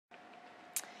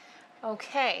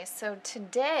Okay, so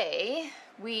today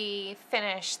we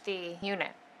finished the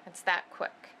unit. It's that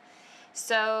quick.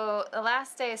 So the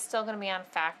last day is still going to be on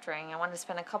factoring. I wanted to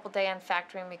spend a couple days on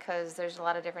factoring because there's a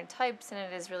lot of different types and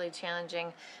it is really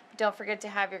challenging. But don't forget to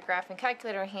have your graphing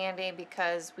calculator handy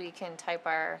because we can type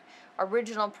our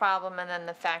original problem and then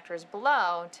the factors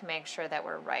below to make sure that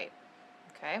we're right.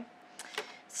 Okay?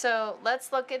 So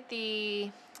let's look at the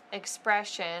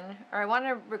expression, or I want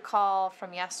to recall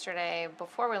from yesterday,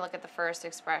 before we look at the first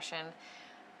expression,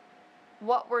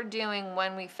 what we're doing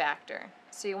when we factor.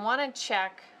 So you want to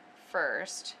check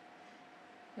first,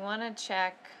 you want to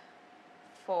check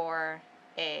for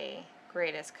a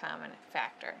greatest common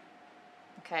factor.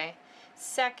 Okay.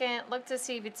 Second, look to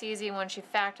see if it's easy once you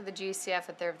factor the GCF.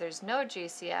 If there's no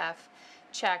GCF,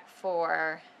 check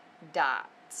for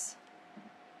dots.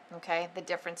 Okay, the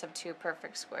difference of two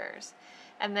perfect squares.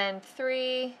 And then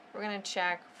 3, we're going to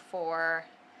check for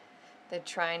the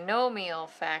trinomial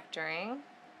factoring,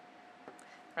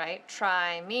 right?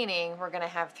 Tri meaning we're going to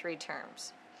have 3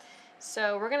 terms.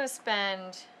 So we're going to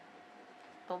spend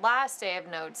the last day of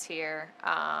notes here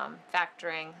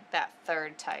factoring that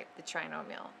third type, the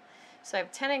trinomial. So I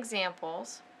have 10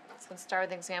 examples. So let's start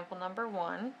with example number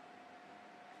 1,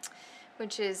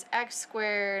 which is x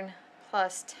squared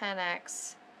plus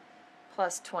 10x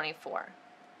plus 24.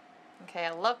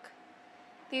 Okay, look,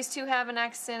 these two have an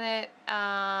x in it,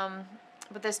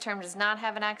 but this term does not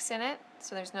have an x in it,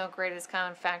 so there's no greatest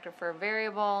common factor for a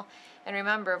variable. And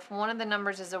remember, if one of the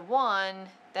numbers is a 1,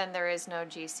 then there is no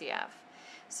GCF.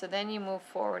 So then you move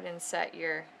forward and set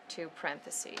your 2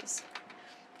 parentheses.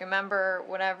 Remember,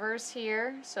 whatever's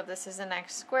here, so if this is an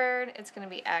x squared, it's going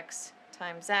to be x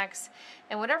times x.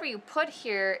 And whatever you put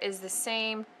here is the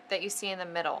same that you see in the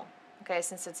middle. Okay,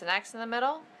 since it's an x in the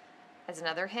middle, as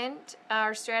another hint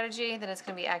or strategy, then it's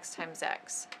going to be x times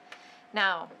x.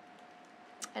 Now,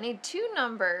 I need 2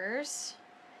 numbers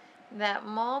that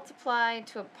multiply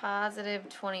to a positive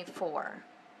 24.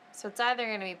 So it's either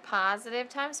going to be positive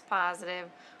times positive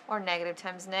or negative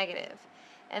times negative.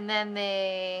 And then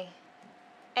they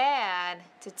add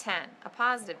to 10, a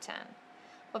positive 10.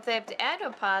 Well, if they have to add to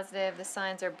a positive, the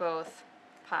signs are both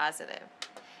positive.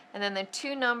 And then the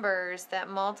 2 numbers that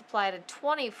multiply to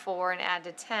 24 and add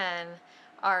to 10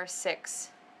 are 6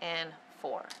 and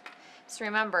 4. So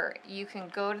remember, you can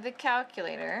go to the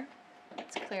calculator.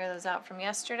 Let's clear those out from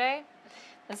yesterday.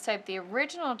 Let's type the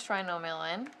original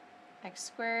trinomial in, x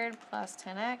squared plus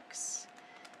 10x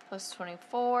plus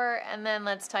 24, and then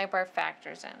let's type our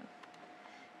factors in.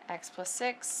 X plus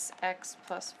 6, x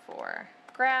plus 4.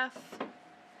 Graph.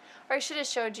 Or I should have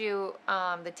showed you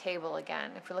the table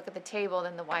again. If we look at the table,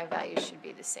 then the y values should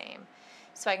be the same.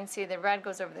 So I can see the red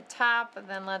goes over the top, and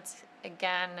then let's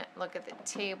again look at the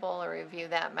table or review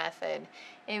that method,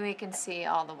 and we can see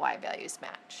all the y values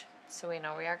match. So we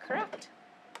know we are correct.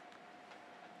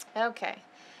 Okay,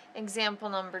 example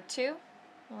number 2.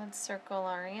 Let's circle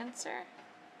our answer.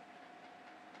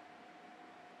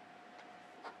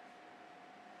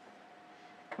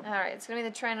 Alright, it's going to be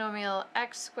the trinomial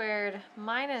x squared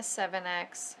minus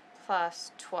 7x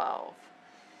plus 12.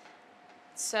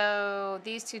 So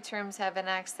these 2 terms have an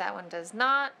x, that one does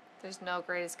not. There's no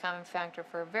greatest common factor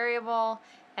for a variable,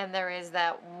 and there is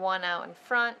that 1 out in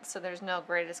front, so there's no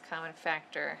greatest common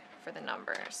factor for the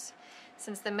numbers.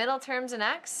 Since the middle term's an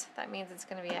x, that means it's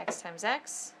going to be x times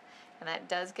x, and that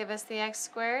does give us the x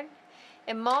squared.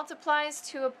 It multiplies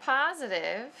to a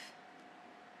positive,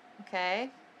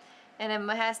 okay? And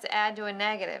it has to add to a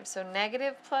negative. So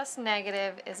negative plus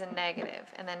negative is a negative.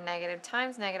 And then negative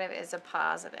times negative is a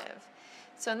positive.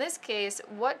 So in this case,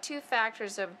 what 2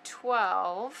 factors of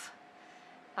 12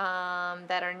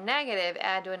 that are negative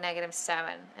add to a negative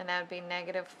 7? And that would be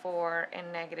negative 4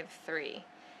 and negative 3.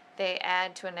 They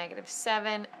add to a negative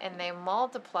 7 and they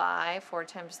multiply. 4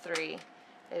 times 3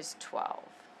 is 12.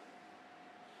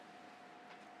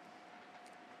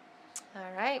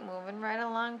 All right, moving right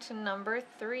along to number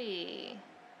 3.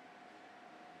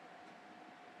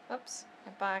 Oops, I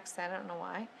boxed that, I don't know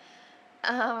why.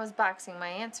 I was boxing my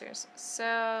answers.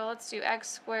 So let's do x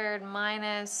squared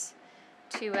minus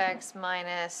 2x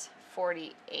minus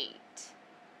 48.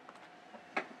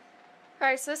 All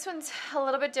right, so this one's a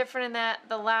little bit different in that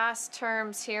the last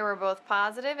terms here were both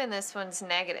positive and this one's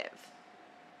negative.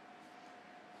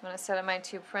 I'm going to set up my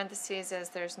 2 parentheses as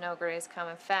there's no greatest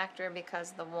common factor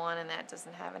because the 1 and that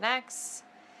doesn't have an x.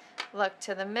 Look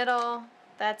to the middle,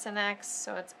 that's an x,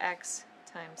 so it's x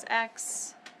times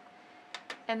x.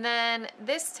 And then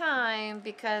this time,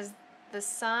 because the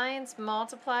signs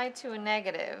multiply to a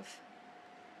negative,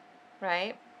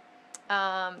 right,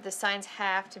 the signs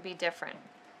have to be different.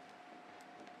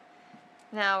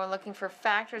 Now we're looking for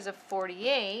factors of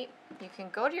 48. You can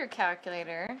go to your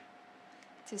calculator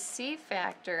to see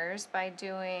factors by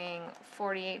doing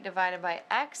 48 divided by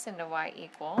x into y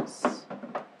equals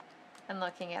and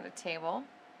looking at a table.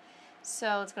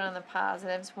 So let's go on the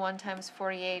positives. 1 times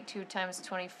 48, 2 times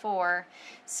 24.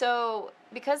 So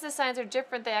because the signs are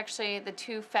different, the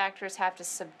two factors have to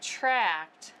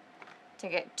subtract to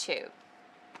get 2.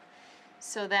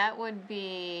 So that would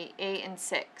be 8 and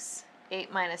 6.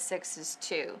 8 minus 6 is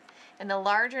 2. And the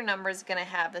larger number is going to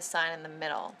have the sign in the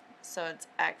middle. So it's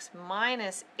x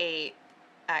minus 8,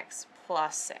 x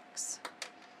plus 6.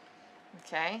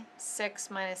 Okay,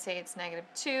 6 minus 8 is negative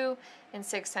 2, and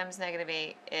 6 times negative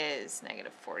 8 is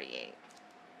negative 48.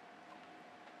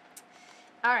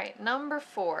 All right, number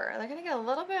 4. They're going to get a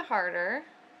little bit harder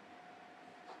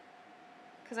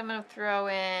because I'm going to throw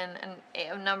in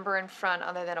a number in front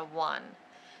other than a 1.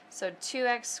 So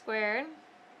 2x squared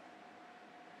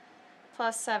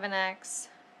plus 7x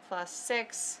plus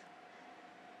 6.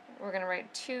 We're going to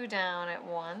write 2 down at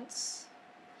once.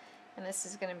 And this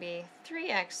is going to be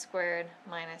 3x squared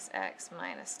minus x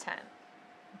minus 10.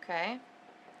 Okay?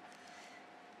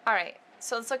 All right,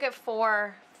 so let's look at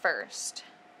 4 first.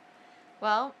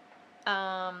 Well,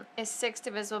 is 6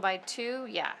 divisible by 2?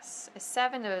 Yes. Is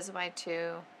 7 divisible by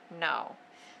 2? No.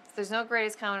 So there's no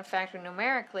greatest common factor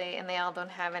numerically, and they all don't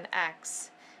have an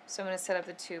x. So I'm going to set up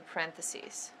the 2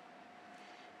 parentheses.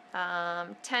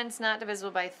 10's not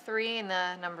divisible by 3 in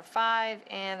the number 5,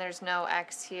 and there's no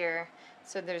x here.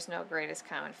 So there's no greatest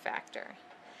common factor.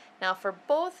 Now for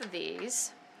both of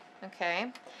these,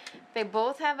 okay, they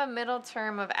both have a middle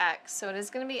term of x. So it is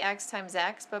going to be x times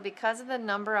x, but because of the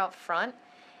number out front,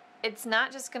 it's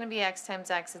not just going to be x times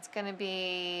x. It's going to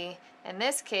be, in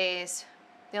this case,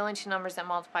 the only two numbers that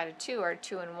multiply to 2 are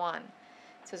 2 and 1.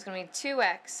 So it's going to be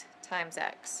 2x times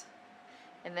x.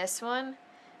 In this one,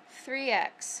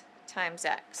 3x times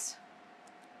x.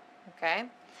 Okay?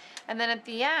 And then at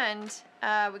the end,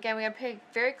 again, we got to pay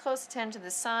very close attention to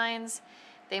the signs.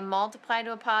 They multiply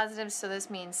to a positive, so this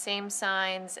means same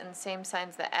signs, and same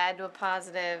signs that add to a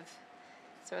positive.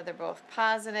 So they're both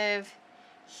positive.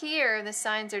 Here, the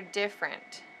signs are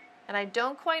different. And I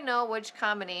don't quite know which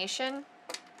combination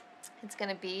it's going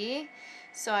to be.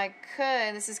 So I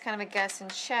could, this is kind of a guess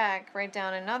and check, write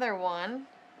down another one.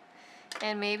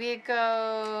 And maybe it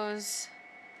goes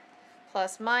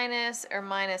plus minus or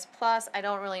minus plus. I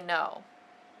don't really know.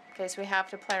 Okay, so we have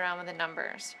to play around with the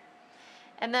numbers.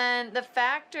 And then the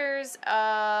factors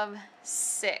of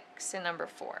 6 in number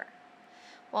 4.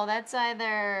 Well, that's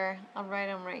either, I'll write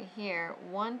them right here,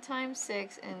 1 times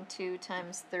 6 and 2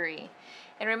 times 3.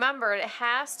 And remember, it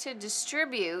has to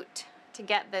distribute to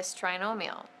get this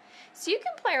trinomial. So you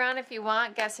can play around if you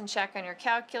want, guess and check on your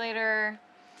calculator.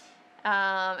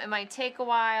 It might take a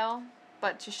while,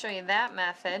 but to show you that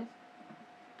method,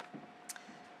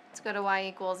 let's go to y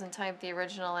equals and type the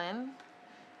original in.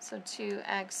 So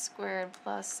 2x squared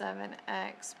plus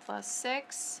 7x plus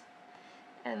 6.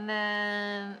 And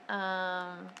then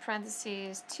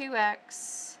parentheses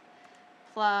 2x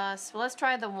plus, well, let's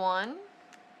try the 1, and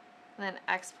then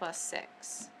x plus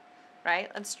 6.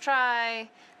 Right? Let's try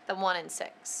the 1 and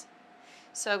 6.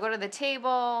 So go to the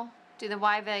table, do the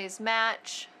y values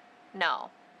match? No.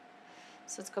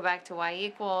 So let's go back to y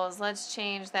equals. Let's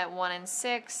change that 1 and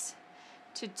 6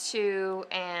 to 2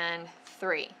 and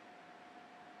 3.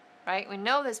 Right? We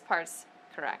know this part's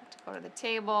correct. Go to the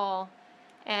table,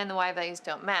 and the y values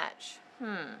don't match.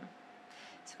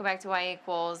 Let's go back to y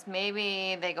equals.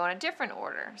 Maybe they go in a different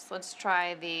order. So let's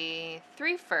try the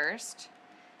 3 first,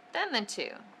 then the 2.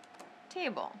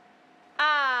 Table.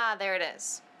 Ah, there it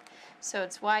is. So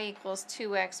it's y equals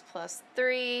 2x plus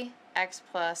 3, x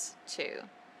plus 2.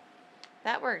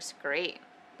 That works great.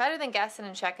 Better than guessing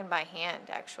and checking by hand,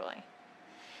 actually.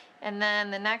 And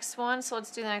then the next one, so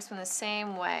let's do the next one the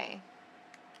same way.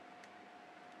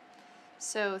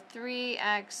 So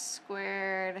 3x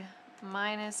squared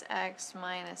minus x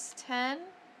minus 10.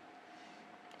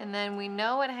 And then we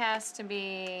know it has to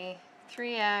be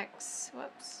 3x,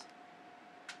 whoops.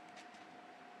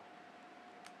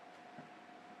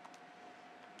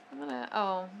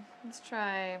 Let's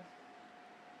try,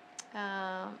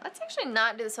 let's actually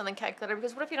not do this on the calculator,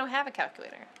 because what if you don't have a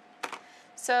calculator?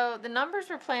 So the numbers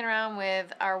we're playing around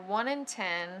with are 1 and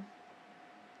 10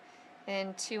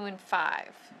 and 2 and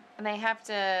 5. And they have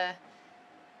to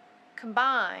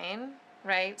combine,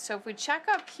 right? So if we check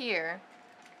up here,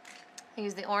 I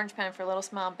use the orange pen for little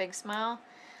smile, big smile.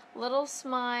 Little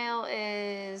smile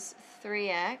is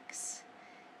 3x.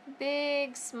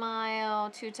 Big smile,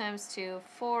 2 times 2,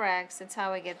 4x. That's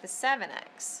how we get the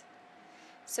 7x.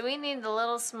 So we need the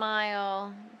little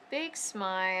smile, big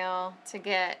smile to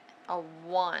get a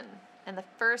 1. And the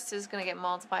first is going to get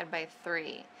multiplied by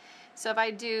 3. So if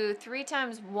I do 3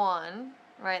 times 1,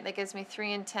 right, that gives me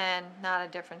 3 and 10, not a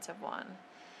difference of 1.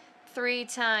 3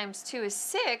 times 2 is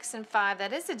 6, and 5,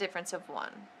 that is a difference of 1.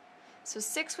 So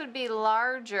 6 would be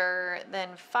larger than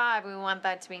 5. We want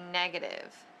that to be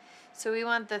negative. So we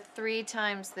want the 3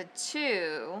 times the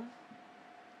 2,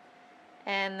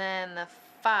 and then the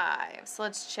 5. So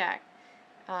let's check.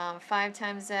 5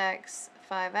 times x,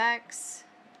 5x.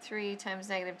 3 times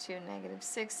negative 2, negative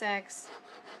 6x.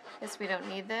 Guess we don't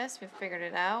need this. We've figured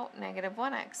it out. Negative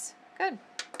 1x. Good.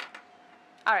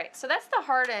 All right, so that's the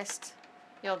hardest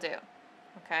you'll do.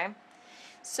 Okay?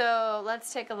 So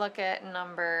let's take a look at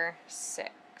number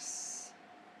 6.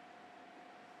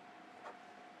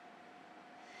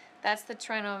 That's the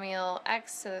trinomial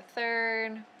x to the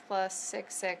third plus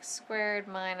 6x squared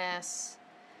minus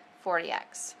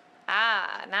 40x.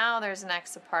 Ah, now there's an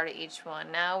x a part of each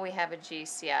one. Now we have a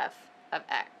GCF of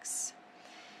x.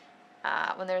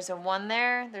 When there's a 1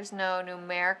 there, there's no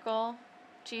numerical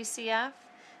GCF,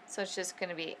 so it's just going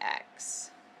to be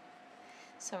x.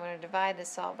 So I'm going to divide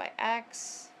this all by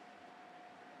x.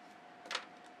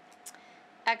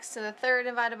 X to the third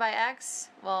divided by x.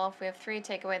 Well, if we have 3,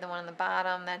 take away the 1 on the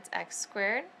bottom, that's x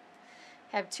squared.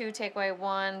 Have 2, take away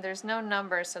 1. There's no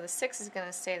number, so the 6 is going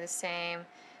to stay the same.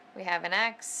 We have an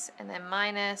x, and then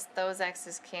minus, those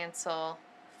x's cancel,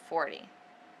 40.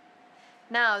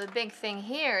 Now, the big thing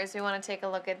here is we want to take a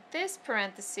look at this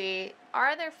parenthesis.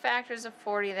 Are there factors of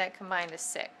 40 that combine to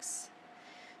 6?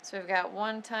 So we've got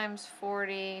 1 times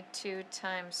 40, 2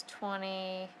 times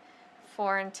 20,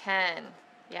 4 and 10.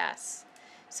 Yes.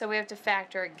 So we have to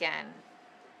factor again.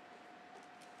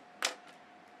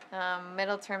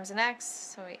 Middle term's an x,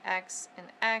 so we x and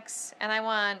x. And I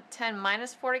want 10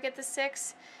 minus 4 to get the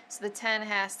 6, so the 10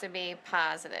 has to be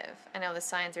positive. I know the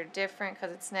signs are different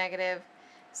because it's negative,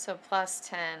 so plus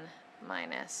 10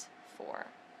 minus 4.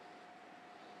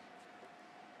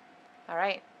 All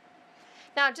right.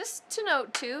 Now, just to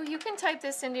note, too, you can type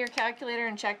this into your calculator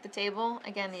and check the table.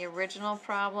 Again, the original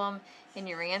problem in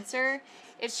your answer.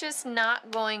 It's just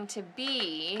not going to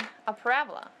be a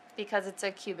parabola because it's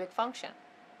a cubic function.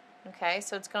 Okay,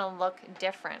 so it's going to look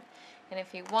different. And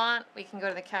if you want, we can go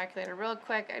to the calculator real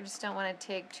quick. I just don't want to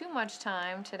take too much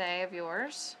time today of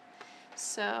yours.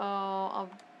 So I'll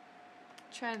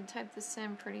try to type this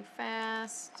in pretty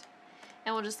fast.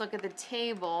 And we'll just look at the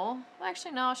table. Well,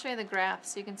 actually, no, I'll show you the graph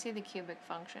so you can see the cubic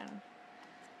function.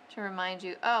 To remind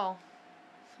you, oh,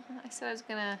 I said I was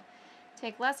going to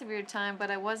take less of your time,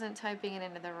 but I wasn't typing it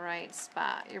into the right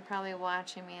spot. You're probably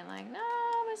watching me and like, no,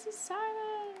 this is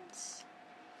silence.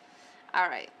 All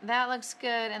right, that looks good.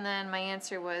 And then my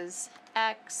answer was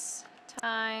x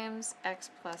times x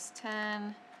plus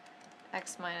 10,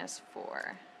 x minus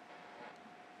 4.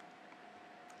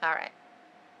 All right.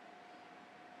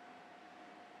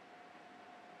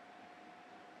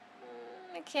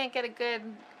 I can't get a good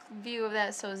view of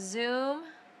that, so zoom.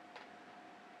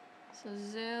 So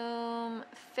zoom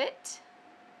fit.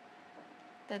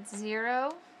 That's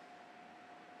 0.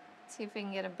 Let's see if we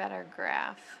can get a better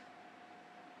graph.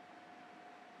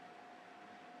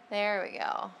 There we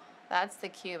go. That's the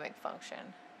cubic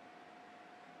function.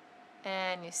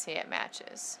 And you see it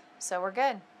matches. So we're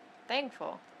good.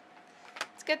 Thankful.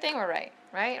 It's a good thing we're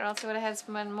right? Or else we would have had to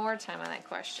spend more time on that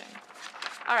question.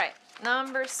 All right,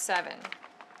 number 7.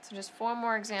 So just 4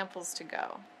 more examples to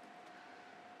go.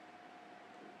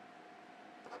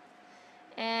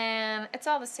 And it's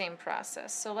all the same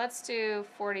process. So let's do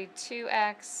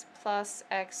 42x plus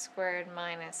x squared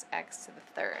minus x to the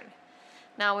third.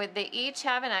 Now they each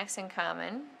have an x in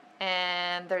common,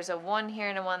 and there's a 1 here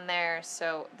and a 1 there,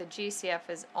 so the GCF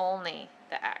is only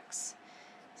the x.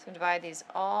 So divide these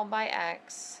all by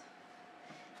x,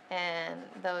 and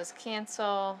those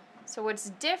cancel. So what's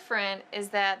different is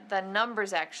that the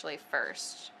number's actually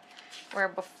first, where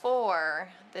before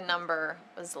the number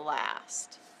was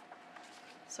last.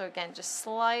 So again, just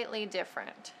slightly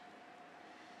different.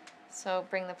 So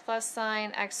bring the plus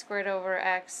sign, x squared over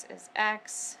x is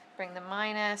x. Bring the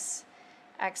minus,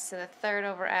 x to the third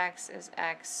over x is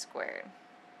x squared.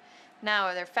 Now,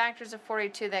 are there factors of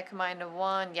 42 that combine to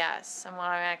 1? Yes. I'm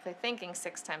automatically thinking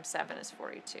 6 times 7 is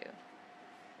 42.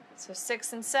 So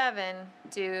 6 and 7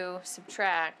 do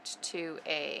subtract to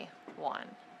a 1.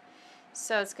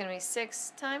 So it's going to be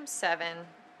 6 times 7,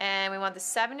 and we want the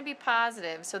 7 to be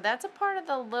positive, so that's a part of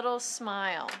the little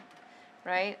smile,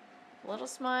 right? Little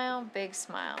smile, big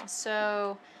smile.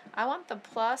 So I want the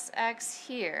plus x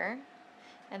here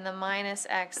and the minus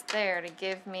x there to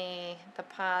give me the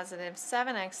positive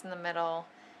 7x in the middle,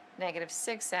 negative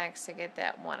 6x to get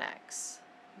that 1x.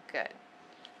 Good.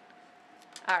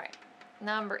 All right,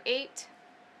 number 8.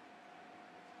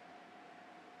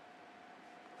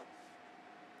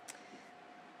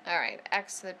 All right,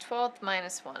 x to the 12th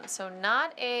minus 1. So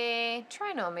not a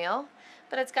trinomial,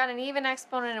 but it's got an even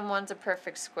exponent and one's a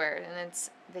perfect square, and it's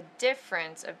the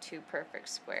difference of two perfect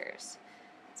squares.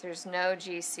 So there's no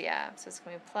GCF, so it's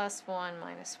going to be plus 1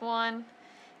 minus 1.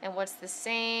 And what's the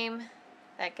same?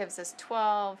 That gives us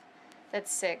 12.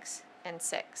 That's 6 and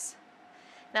 6.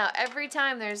 Now, every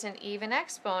time there's an even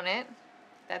exponent,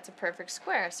 that's a perfect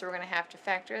square, so we're going to have to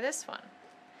factor this one.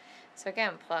 So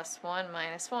again, plus 1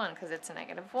 minus 1, because it's a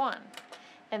negative 1.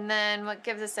 And then what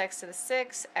gives us x to the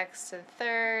 6, x to the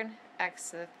 3rd,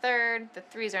 x to the 3rd. The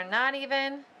 3's are not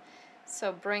even,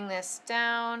 so bring this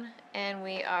down, and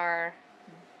we are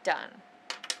done.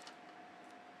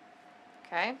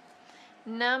 Okay,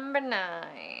 number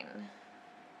 9.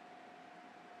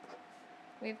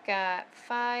 We've got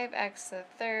 5x to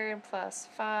the 3rd plus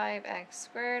 5x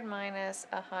squared minus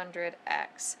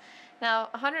 100x. Now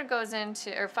 100 goes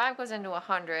into, or 5 goes into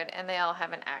 100, and they all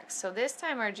have an x. So this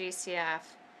time our GCF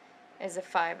is a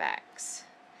 5x.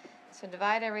 So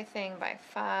divide everything by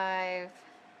 5x.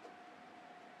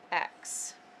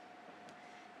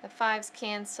 The 5's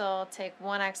cancel, take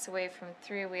 1x away from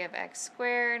 3, we have x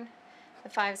squared. The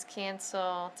 5's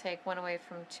cancel, take 1 away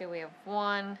from 2, we have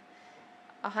 1.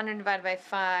 100 divided by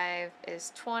 5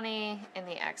 is 20, and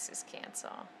the x's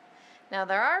cancel. Now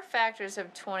there are factors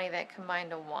of 20 that combine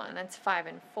to 1. That's 5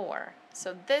 and 4.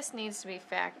 So this needs to be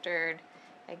factored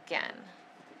again.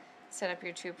 Set up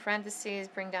your two parentheses,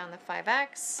 bring down the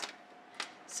 5x.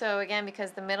 So again,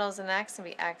 because the middle is an x,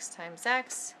 it'll be x times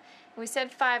x. We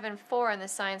said 5 and 4, and the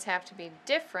signs have to be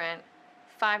different.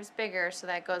 5's bigger, so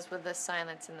that goes with the sign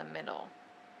that's in the middle.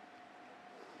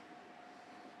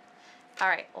 All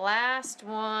right, last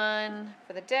one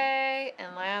for the day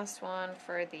and last one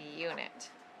for the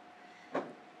unit.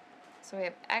 So we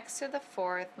have x to the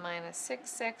 4th minus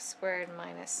 6x squared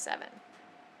minus 7.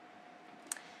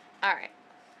 All right,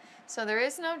 so there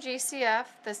is no GCF.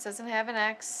 This doesn't have an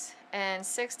x, and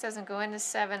 6 doesn't go into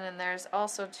 7, and there's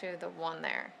also the 1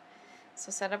 there.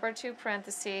 So set up our two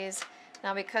parentheses.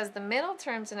 Now because the middle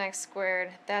term's an x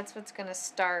squared, that's what's going to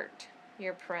start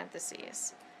your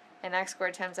parentheses. And x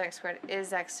squared times x squared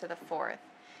is x to the 4th.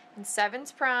 And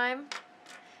 7's prime.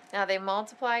 Now they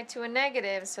multiply to a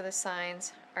negative, so the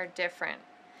signs are different.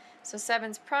 So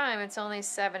 7's prime, it's only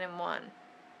 7 and 1.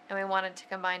 And we want it to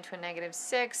combine to a negative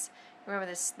 6. Remember,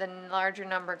 this, the larger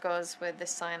number goes with the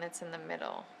sign that's in the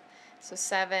middle. So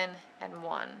 7 and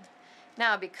 1.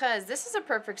 Now because this is a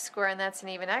perfect square and that's an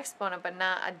even exponent but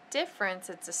not a difference,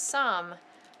 it's a sum,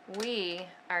 we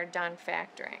are done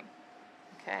factoring.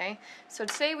 Okay, so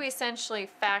today we essentially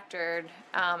factored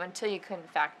until you couldn't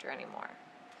factor anymore.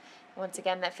 Once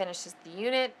again, that finishes the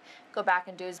unit. Go back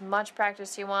and do as much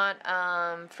practice you want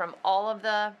from all of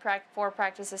the 4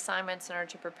 practice assignments in order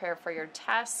to prepare for your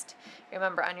test.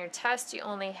 Remember, on your test, you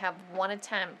only have 1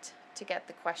 attempt to get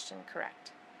the question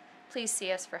correct. Please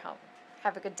see us for help.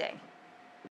 Have a good day.